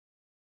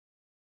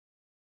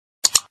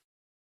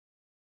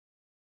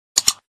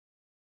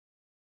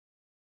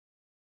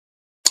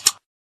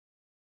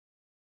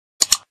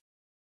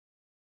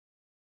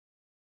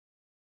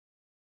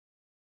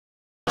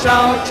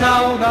Ciao,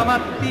 ciao la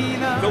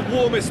mattina. The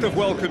warmest of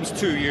welcomes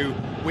to you.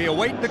 We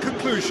await the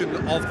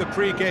conclusion of the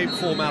pre-game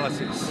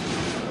formalities.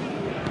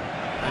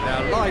 And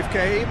our live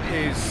game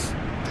is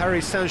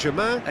Paris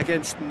Saint-Germain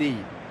against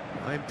Nimes.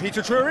 I'm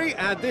Peter Drury,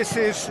 and this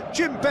is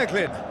Jim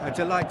Beglin. A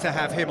delight to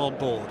have him on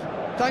board.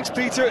 Thanks,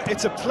 Peter.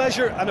 It's a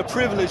pleasure and a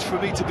privilege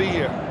for me to be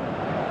here.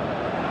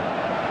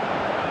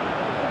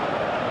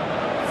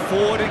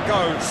 Forward it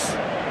goes.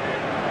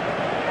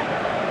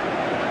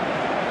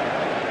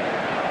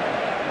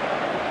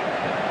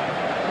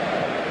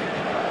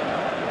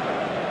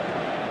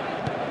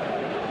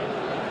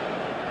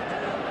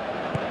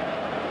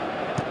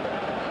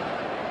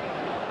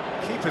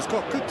 Keeper's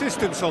got good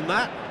distance on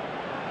that.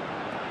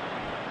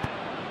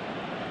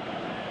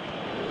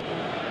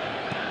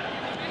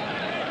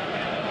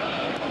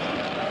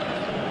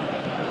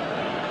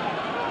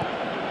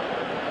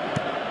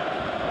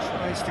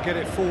 Tries to get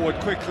it forward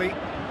quickly.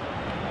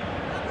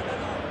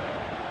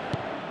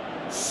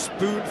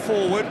 Spoon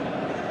forward.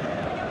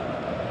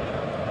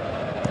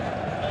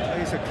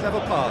 Plays a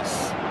clever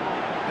pass.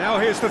 Now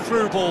here's the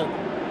through ball.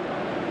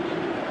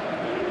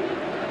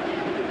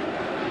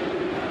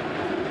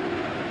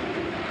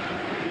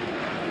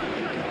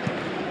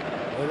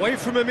 Away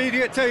from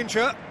immediate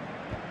danger.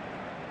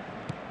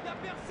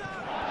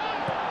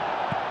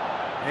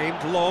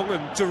 Aimed long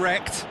and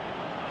direct.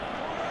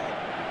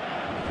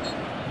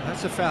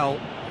 That's a foul.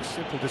 A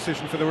simple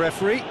decision for the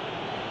referee.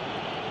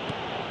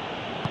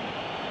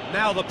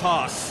 Now the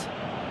pass.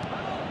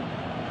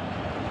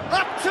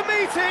 Up to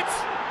meet it!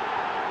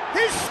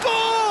 He's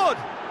scored!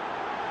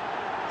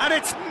 And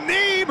it's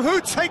Nimes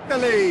who take the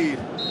lead.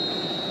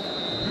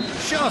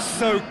 Just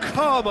so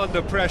calm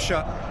under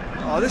pressure.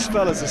 Oh, this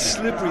fella's as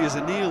slippery as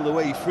a Neil, the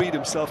way he freed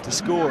himself to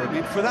score. I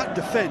mean, for that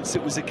defence,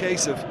 it was a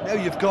case of, now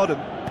you've got him,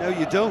 now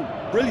you don't.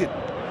 Brilliant.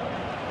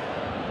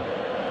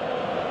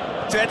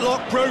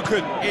 Deadlock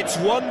broken, it's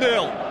 1-0.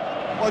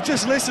 Well,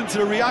 just listen to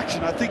the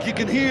reaction. I think you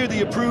can hear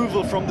the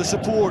approval from the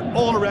support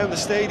all around the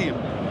stadium.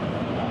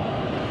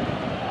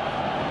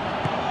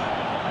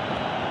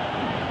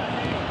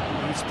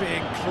 He's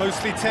being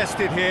closely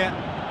tested here.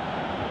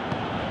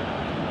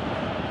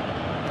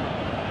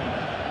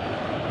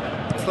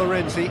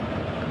 Florenzi.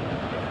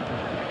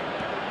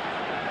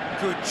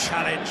 Good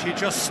challenge, he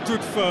just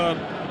stood firm.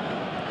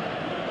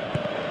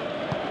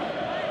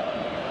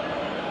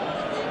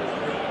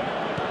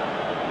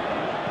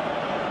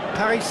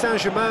 Paris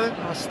Saint-Germain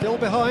are still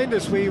behind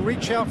as we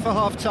reach out for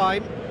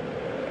half-time.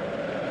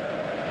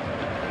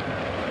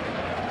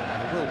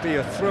 There will be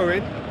a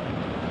throw-in.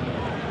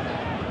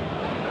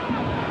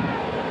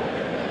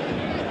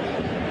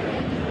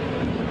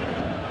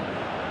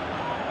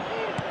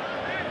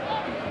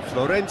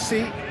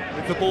 Florenzi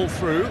with the ball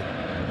through.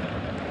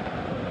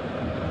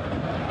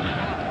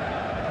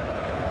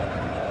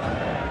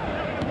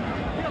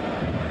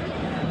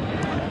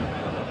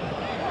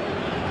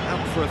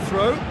 Out for a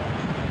throw.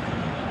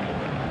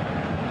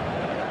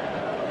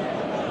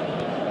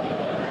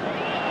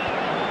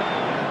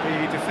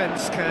 The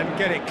defence can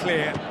get it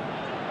clear.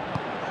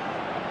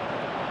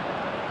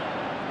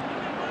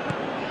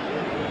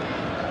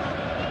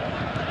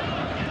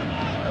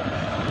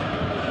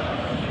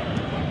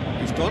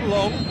 He's gone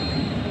long.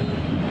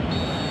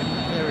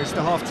 There is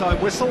the half-time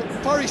whistle.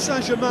 Paris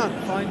Saint-Germain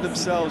find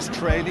themselves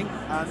trailing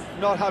and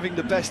not having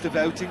the best of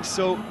outings,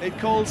 so it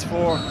calls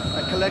for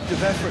a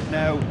collective effort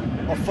now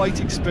of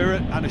fighting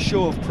spirit and a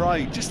show of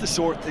pride, just to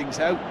sort things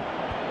out.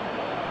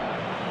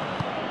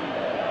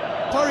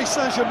 Paris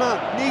Saint-Germain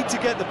need to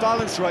get the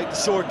balance right to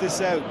sort this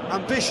out.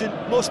 Ambition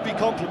must be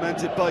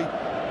complemented by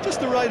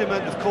just the right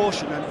amount of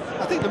caution, and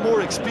I think the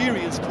more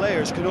experienced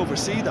players can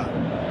oversee that.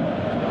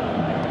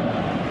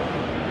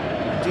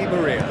 Di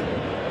Maria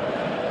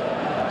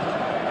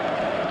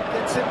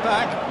gets it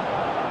back,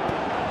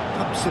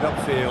 pumps it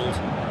upfield.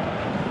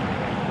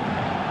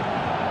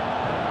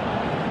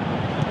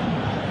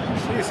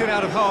 Clears it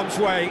out of harm's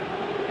way.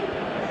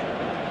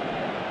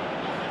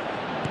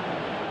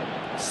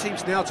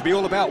 Seems now to be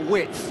all about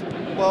width.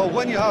 Well,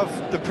 when you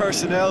have the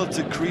personnel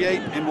to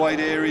create in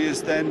wide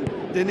areas, then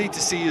they need to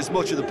see as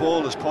much of the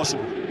ball as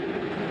possible.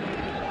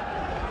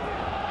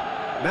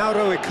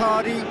 Mauro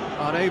Icardi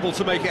unable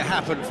to make it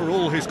happen for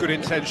all his good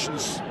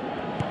intentions.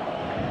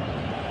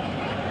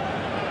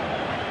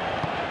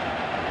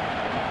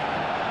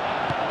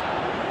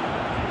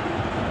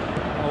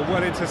 Oh,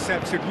 well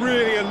intercepted,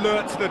 really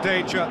alert to the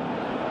danger.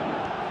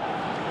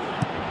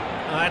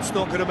 That's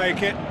not going to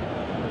make it.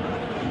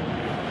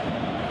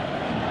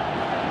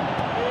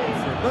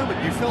 For a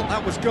moment you felt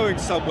that was going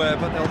somewhere,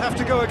 but they'll have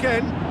to go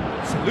again.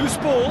 It's a loose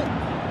ball.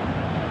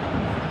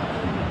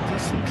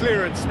 Decent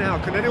clearance now,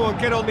 can anyone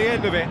get on the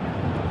end of it?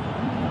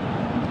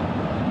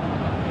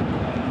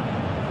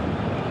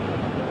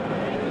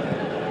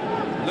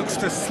 Looks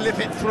to slip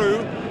it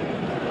through.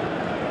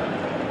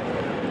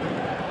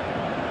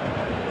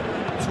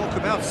 Talk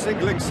about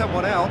singling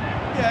someone out.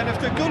 Yeah, and if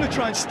they're going to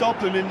try and stop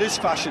him in this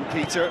fashion,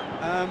 Peter,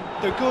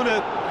 they're going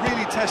to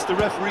really test the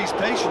referee's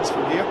patience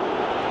from here.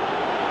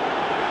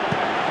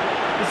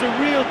 The There's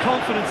a real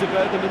confidence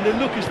about them, and they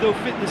look as though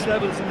fitness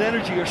levels and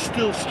energy are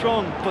still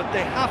strong, but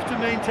they have to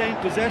maintain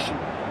possession.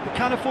 They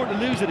can't afford to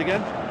lose it again.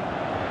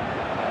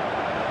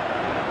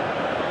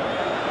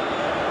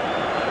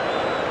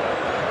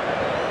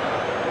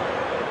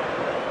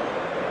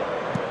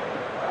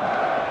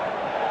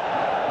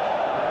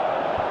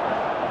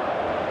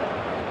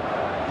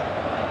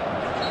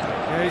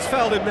 Yeah, he's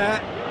fouled him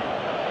there.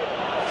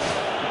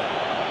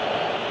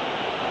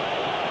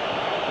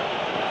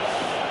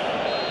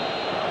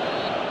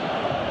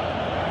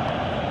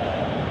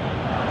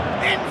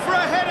 In for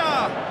a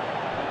header!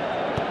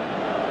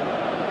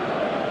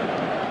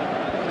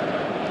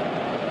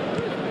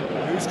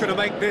 Who's going to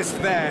make this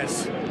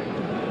theirs?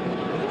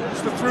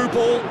 It's the through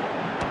ball.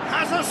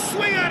 Has a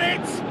swing at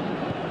it!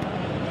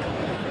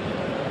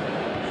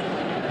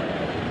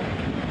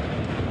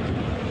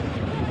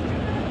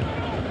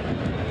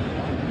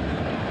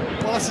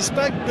 Well, I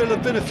suspect there'll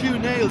have been a few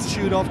nails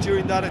chewed off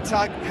during that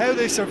attack. How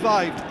they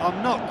survived,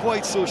 I'm not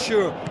quite so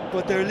sure,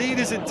 but their lead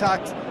is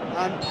intact,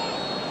 and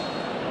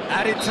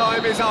Added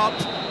time is up,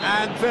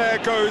 and there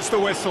goes the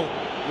whistle.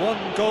 One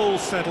goal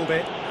settled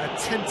it. A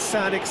tense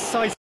and exciting